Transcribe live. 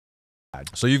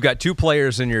So you've got two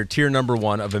players in your tier number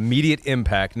one of immediate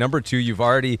impact. Number two, you've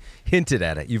already hinted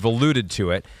at it. You've alluded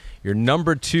to it. Your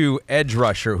number two edge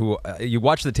rusher, who you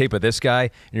watch the tape of this guy,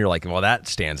 and you're like, well, that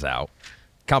stands out.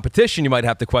 Competition, you might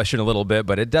have to question a little bit,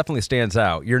 but it definitely stands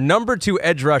out. Your number two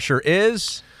edge rusher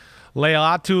is?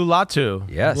 Laiatu Latu.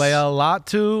 Yes.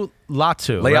 Laiatu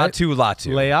Latu. Laiatu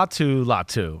Latu. Laiatu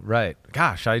Latu. Right.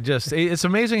 Gosh, it's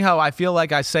amazing how I feel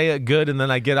like I say it good and then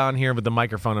I get on here with the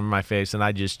microphone in my face and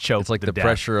I just choke. It's like the death.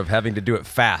 pressure of having to do it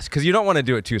fast because you don't want to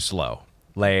do it too slow.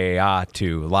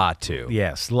 Laiatu Latu.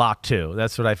 Yes, Latu.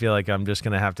 That's what I feel like I'm just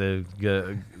going to have to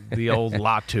get, the old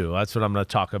Latu. That's what I'm going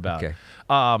to talk about. Okay.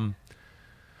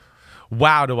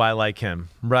 Wow, do I like him,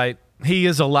 right? He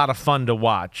is a lot of fun to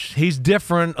watch. He's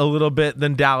different a little bit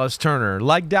than Dallas Turner.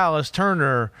 Like Dallas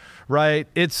Turner, right?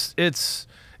 It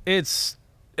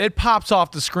pops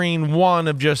off the screen, one,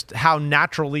 of just how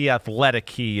naturally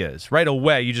athletic he is. Right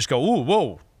away, you just go,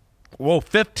 ooh, whoa,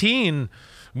 15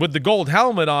 with the gold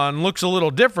helmet on looks a little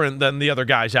different than the other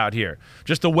guys out here.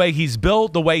 Just the way he's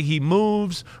built, the way he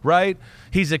moves, right?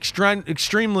 He's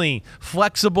extremely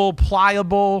flexible,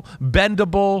 pliable,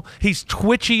 bendable. He's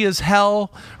twitchy as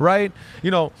hell, right?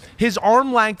 You know, his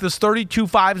arm length is 32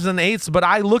 5s and 8ths, but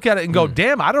I look at it and go,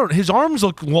 damn, his arms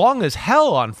look long as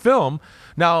hell on film.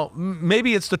 Now,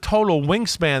 maybe it's the total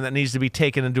wingspan that needs to be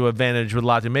taken into advantage with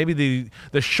Latu. Maybe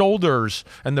the shoulders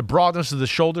and the broadness of the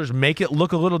shoulders make it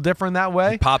look a little different that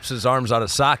way. He pops his arms out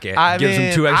of socket, gives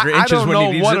him 2 extra inches when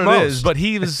he needs it most. I don't know what it is, but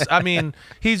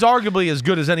he's arguably as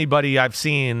good as anybody I've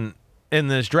seen in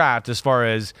this draft as far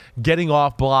as getting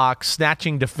off blocks,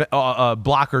 snatching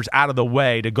blockers out of the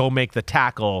way to go make the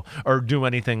tackle or do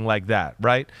anything like that,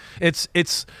 right?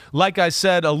 It's like I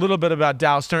said a little bit about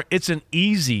Dallas Turner, it's an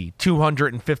easy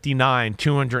 259,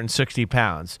 260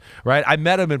 pounds, right? I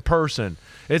met him in person.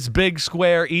 It's big,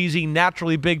 square, easy,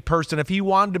 naturally big person. If he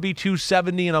wanted to be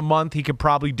 270 in a month, he could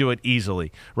probably do it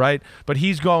easily, right? But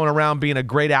he's going around being a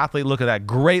great athlete. Look at that.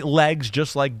 Great legs,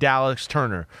 just like Dallas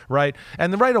Turner, right?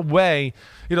 And right away,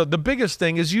 you know, the biggest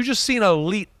thing is you just see an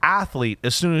elite athlete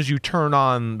as soon as you turn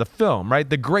on the film, right?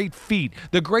 The great feet,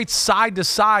 the great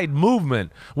side-to-side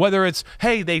movement, whether it's,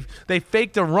 hey, they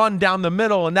faked a run down the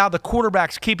middle and now the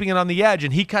quarterback's keeping it on the edge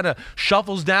and he kind of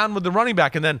shuffles down with the running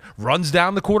back and then runs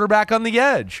down the quarterback on the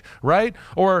edge, right?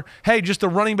 Or, hey, just the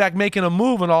running back making a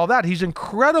move and all that. He's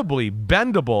incredibly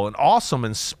bendable and awesome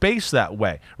in space that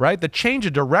way, right? The change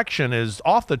of direction is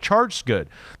off the charts good.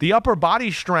 The upper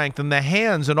body strength and the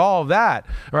hands and all of that,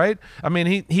 right? I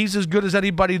mean, he's as good as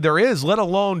anybody there is, let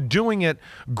alone doing it.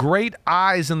 Great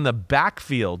eyes in the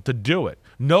backfield to do it.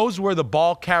 Knows where the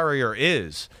ball carrier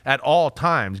is at all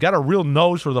times. Got a real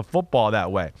nose for the football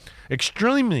that way.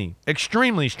 Extremely,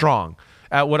 extremely strong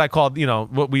at what I call, you know,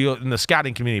 what we in the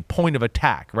scouting community, point of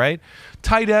attack, right?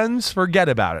 Tight ends, forget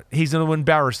about it. He's going to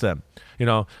embarrass them. You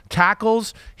know,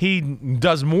 tackles, he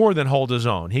does more than hold his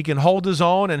own. He can hold his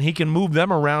own, and he can move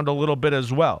them around a little bit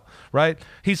as well, right?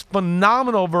 He's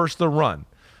phenomenal versus the run.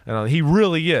 You know, he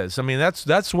really is. I mean,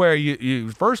 that's where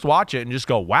you first watch it and just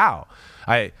go, wow.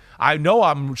 I know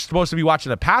I'm supposed to be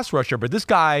watching a pass rusher, but this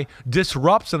guy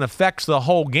disrupts and affects the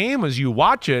whole game as you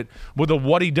watch it with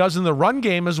what he does in the run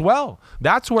game as well.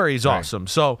 That's where he's awesome.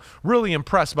 So really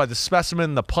impressed by the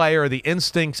specimen, the player, the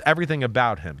instincts, everything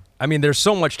about him. I mean, there's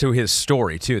so much to his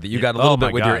story, too, that you got a little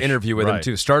bit with your interview with him,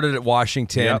 too. Started at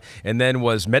Washington and then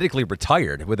was medically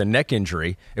retired with a neck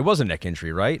injury. It was a neck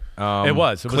injury, right? It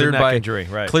was a neck injury,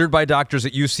 right. Cleared by doctors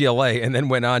at UCLA and then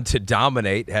went on to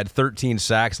dominate, had 13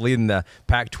 sacks, leading the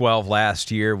Pac-12 last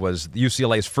year, was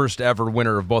UCLA's first ever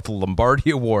winner of both the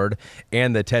Lombardi Award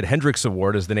and the Ted Hendricks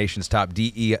Award as the nation's top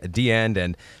D-end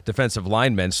and defensive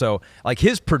lineman. So, like,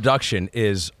 his production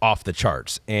is off the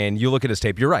charts. And you look at his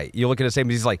tape, you're right. You look at his tape,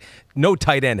 he's like, no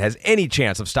tight end has any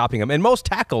chance of stopping him. And most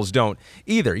tackles don't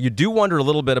either. You do wonder a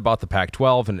little bit about the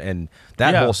Pac-12 and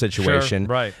that whole situation.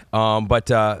 Sure, right. But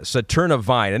Saturna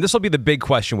Vine, and this will be the big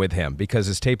question with him because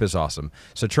his tape is awesome.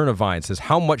 Saturna Vine says,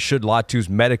 how much should Latu's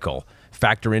medical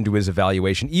factor into his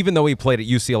evaluation, even though he played at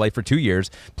UCLA for 2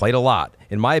 years, played a lot?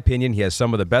 In my opinion, he has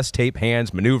some of the best tape,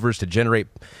 hands, maneuvers to generate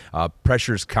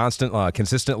pressures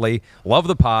consistently. Love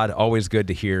the pod. Always good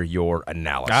to hear your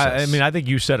analysis. I mean, I think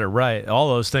you said it right. All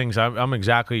those things,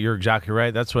 you're exactly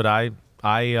right. That's what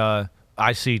I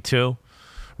see too,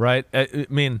 right? I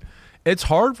mean, it's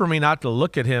hard for me not to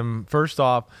look at him, first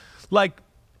off, like,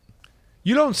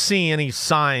 you don't see any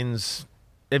signs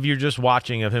if you're just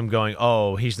watching of him going,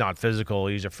 oh, he's not physical,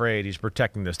 he's afraid, he's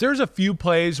protecting this. There's a few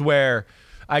plays where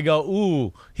I go,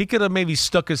 ooh, he could have maybe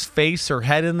stuck his face or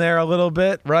head in there a little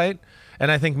bit, right?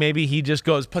 And I think maybe he just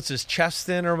puts his chest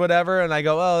in or whatever. And I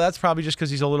go, oh, that's probably just because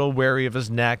he's a little wary of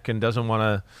his neck and doesn't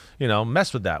want to,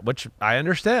 mess with that, which I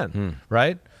understand,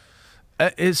 right?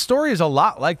 His story is a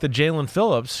lot like the Jalen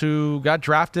Phillips who got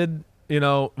drafted,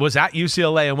 was at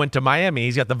UCLA and went to Miami.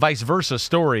 He's got the vice versa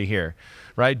story here,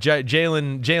 right?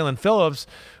 Jalen Phillips,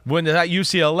 when at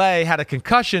UCLA had a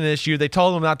concussion issue, they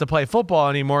told him not to play football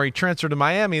anymore. He transferred to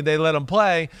Miami. They let him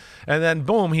play, and then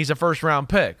boom, he's a first-round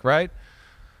pick, right?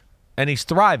 And he's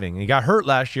thriving. He got hurt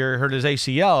last year, hurt his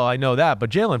ACL. I know that, but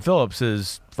Jalen Phillips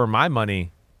is, for my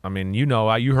money, I mean, you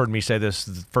heard me say this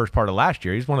the first part of last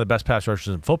year. He's one of the best pass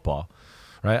rushers in football,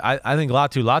 right? I think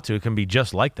Laiatu Latu can be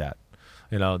just like that.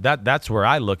 That's where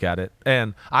I look at it,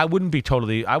 and I wouldn't be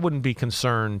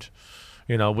concerned,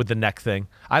 with the neck thing.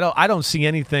 I don't see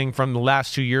anything from the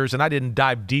last 2 years, and I didn't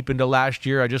dive deep into last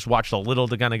year. I just watched a little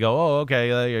to kind of go, oh,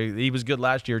 okay, he was good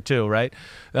last year too, right?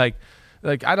 Like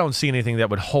I don't see anything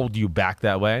that would hold you back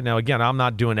that way. Now, again, I'm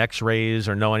not doing X-rays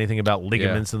or know anything about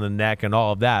ligaments in the neck and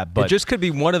all of that. But it just could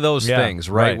be one of those things,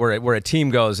 right? Where a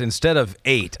team goes, instead of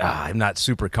 8, I'm not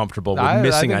super comfortable with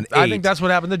missing on 8. I think that's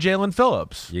what happened to Jalen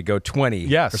Phillips. You go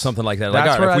 20 or something like that.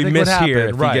 That's like, if we miss here,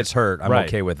 if he gets hurt, I'm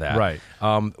okay with that. Right.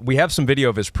 We have some video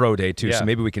of his pro day, too, so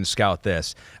maybe we can scout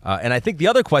this. And I think the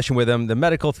other question with him, the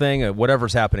medical thing,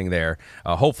 whatever's happening there,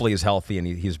 hopefully he's healthy and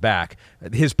he's back.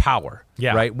 His power,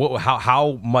 right?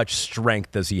 How much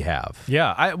strength does he have?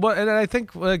 Yeah, I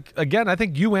think, again, I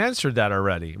think you answered that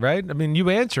already, right? I mean, you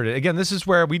answered it. Again, this is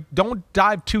where we don't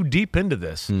dive too deep into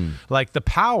this. Like the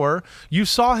power, you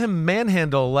saw him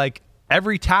manhandle like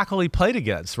every tackle he played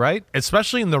against, right?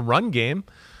 Especially in the run game.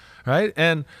 Right,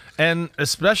 and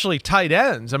especially tight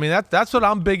ends. I mean, that's what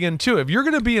I'm big into. If you're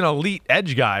going to be an elite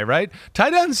edge guy, right,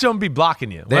 tight ends don't be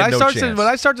blocking you. When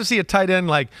I start to see a tight end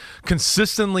like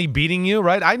consistently beating you,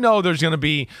 right, I know there's going to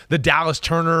be the Dallas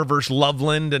Turner versus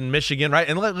Loveland and Michigan, right.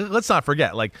 And let's not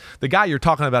forget, like the guy you're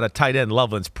talking about, a tight end,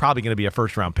 Loveland's probably going to be a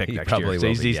first-round pick next year. So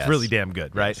he's really damn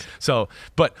good, right? Yes. So,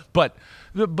 but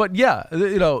yeah,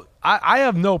 I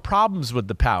have no problems with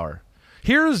the power.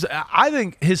 I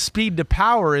think his speed to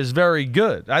power is very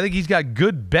good. I think he's got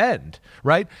good bend,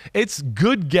 right? It's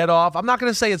good get off. I'm not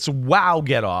going to say it's wow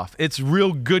get off. It's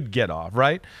real good get off,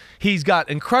 right? He's got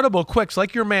incredible quicks,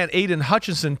 like your man Aiden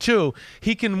Hutchinson too.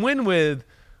 He can win with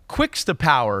quicks to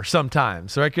power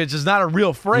sometimes, right? It's just not a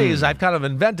real phrase. I've kind of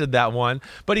invented that one,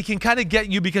 but he can kind of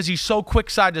get you because he's so quick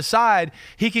side to side.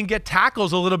 He can get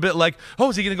tackles a little bit like, oh,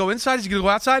 is he going to go inside? Is he going to go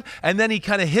outside? And then he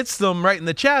kind of hits them right in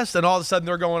the chest, and all of a sudden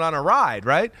they're going on a ride,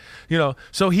 right?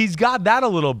 So he's got that a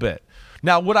little bit.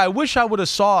 Now, what I wish I would have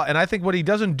saw, and I think what he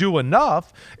doesn't do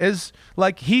enough, is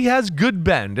like he has good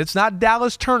bend. It's not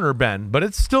Dallas Turner bend, but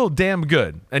it's still damn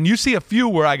good. And you see a few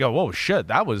where I go, whoa, shit,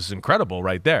 that was incredible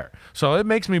right there. So it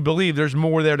makes me believe there's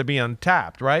more there to be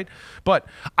untapped, right? But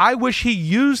I wish he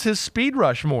used his speed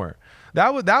rush more.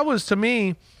 That was to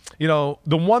me, the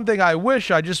one thing I wish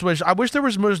there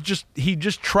was more he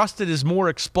just trusted his more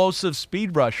explosive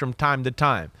speed rush from time to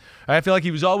time. I feel like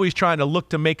he was always trying to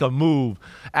look to make a move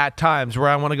at times where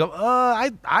I want to go,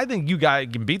 I think you guys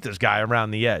can beat this guy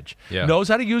around the edge. Yeah. Knows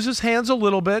how to use his hands a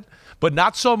little bit, but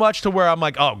not so much to where I'm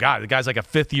like, oh, God, the guy's like a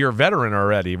fifth-year veteran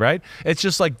already, right? It's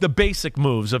just like the basic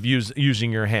moves of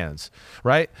using your hands,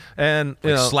 right? And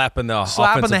like slapping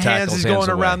the hands is going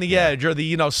around the edge, or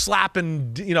the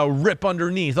slapping rip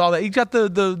underneath, all that. He's got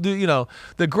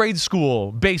the grade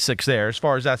school basics there as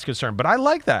far as that's concerned. But I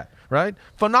like that, right?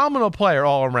 Phenomenal player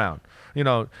all around.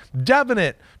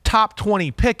 Definite top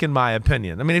 20 pick in my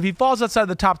opinion. I mean, if he falls outside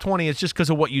the top 20, it's just because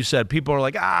of what you said. People are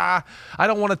like, I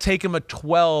don't want to take him at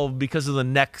 12 because of the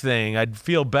neck thing. I'd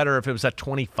feel better if it was at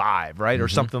 25, right? Or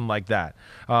something like that.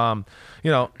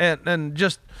 And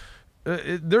just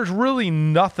there's really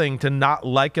nothing to not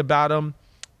like about him.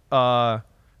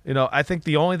 I think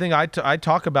the only thing I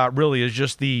talk about really is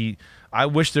just I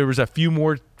wish there was a few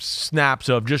more snaps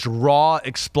of just raw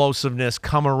explosiveness,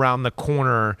 come around the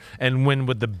corner and win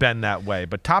with the bend that way.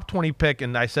 But top 20 pick,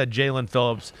 and I said Jalen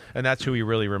Phillips, and that's who he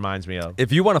really reminds me of.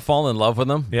 If you want to fall in love with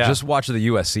him, just watch the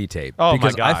USC tape. Oh,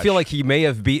 because my gosh. I feel like he may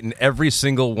have beaten every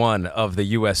single one of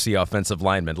the USC offensive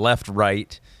linemen, left,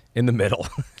 right, in the middle.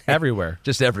 Everywhere.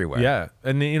 Just everywhere. Yeah.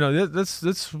 And,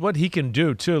 that's what he can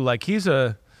do, too. Like, he's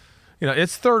it's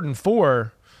 3rd and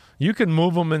 4. You can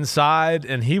move him inside,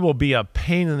 and he will be a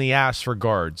pain in the ass for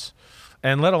guards.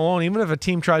 And let alone, even if a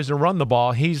team tries to run the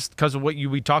ball, because of what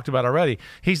we talked about already,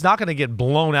 he's not going to get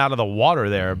blown out of the water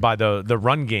there by the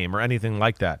run game or anything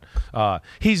like that.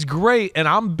 He's great, and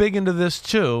I'm big into this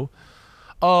too,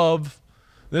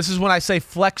 this is when I say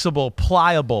flexible,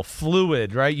 pliable,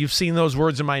 fluid, right? You've seen those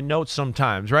words in my notes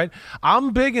sometimes, right?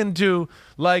 I'm big into,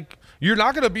 like, you're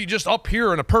not going to be just up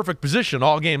here in a perfect position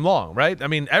all game long, right? I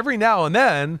mean, every now and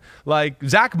then, like,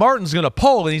 Zach Martin's going to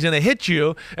pull and he's going to hit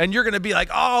you, and you're going to be like,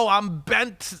 oh, I'm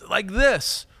bent like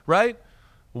this, right?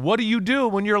 What do you do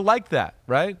when you're like that,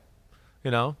 right? You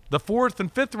know, the 4th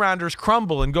and 5th rounders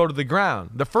crumble and go to the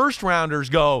ground. The first rounders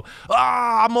go,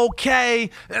 I'm okay,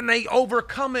 and they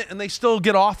overcome it, and they still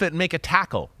get off it and make a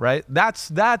tackle, right? That's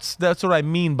what I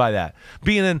mean by that.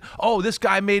 Being in, this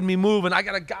guy made me move, and I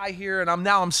got a guy here, and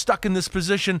I'm stuck in this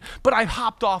position, but I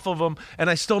hopped off of him, and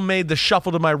I still made the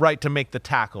shuffle to my right to make the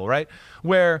tackle, right?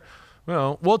 Where,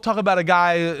 we'll talk about a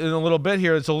guy in a little bit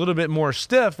here that's a little bit more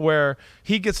stiff, where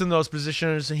he gets in those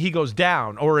positions and he goes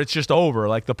down, or it's just over,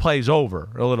 like the play's over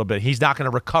a little bit. He's not going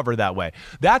to recover that way.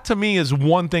 That, to me, is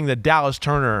one thing that Dallas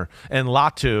Turner and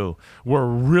Latu were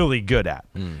really good at,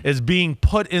 is being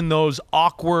put in those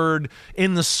awkward,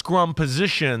 in the scrum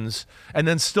positions, and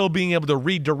then still being able to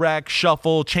redirect,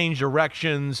 shuffle, change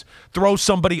directions, throw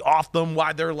somebody off them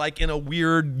while they're like in a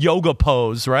weird yoga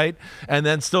pose, right? And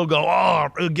then still go,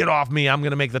 get off me, I'm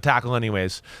going to make the tackle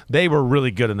anyways. They were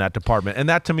really good in that department. And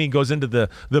that, to me, goes into the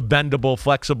bendable,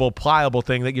 flexible, pliable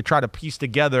thing that you try to piece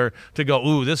together to go,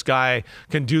 ooh, this guy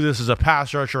can do this as a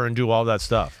pass rusher and do all that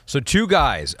stuff. So 2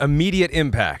 guys, immediate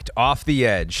impact off the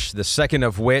edge, the second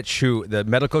of which, who the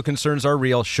medical concerns are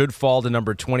real, should fall to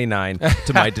number 29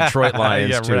 to my Detroit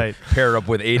Lions pair up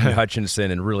with Aiden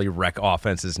Hutchinson and really wreck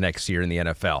offenses next year in the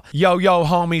NFL. Yo,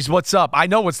 homies, what's up? I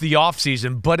know it's the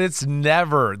offseason, but it's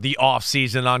never the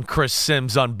offseason on Chris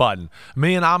Simms Unbuttoned.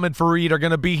 Me and Ahmed Fareed are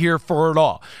going to be here for it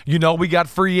all. You know, we got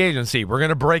free agency. We're going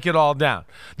to break it all down.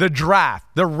 The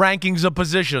draft, the rankings of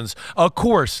positions. Of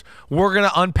course, we're going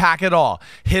to unpack it all.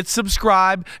 Hit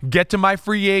subscribe, get to my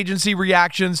free agency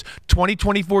reactions,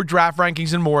 2024 draft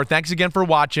rankings, and more. Thanks again for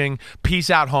watching. Peace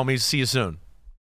out, homies. See you soon.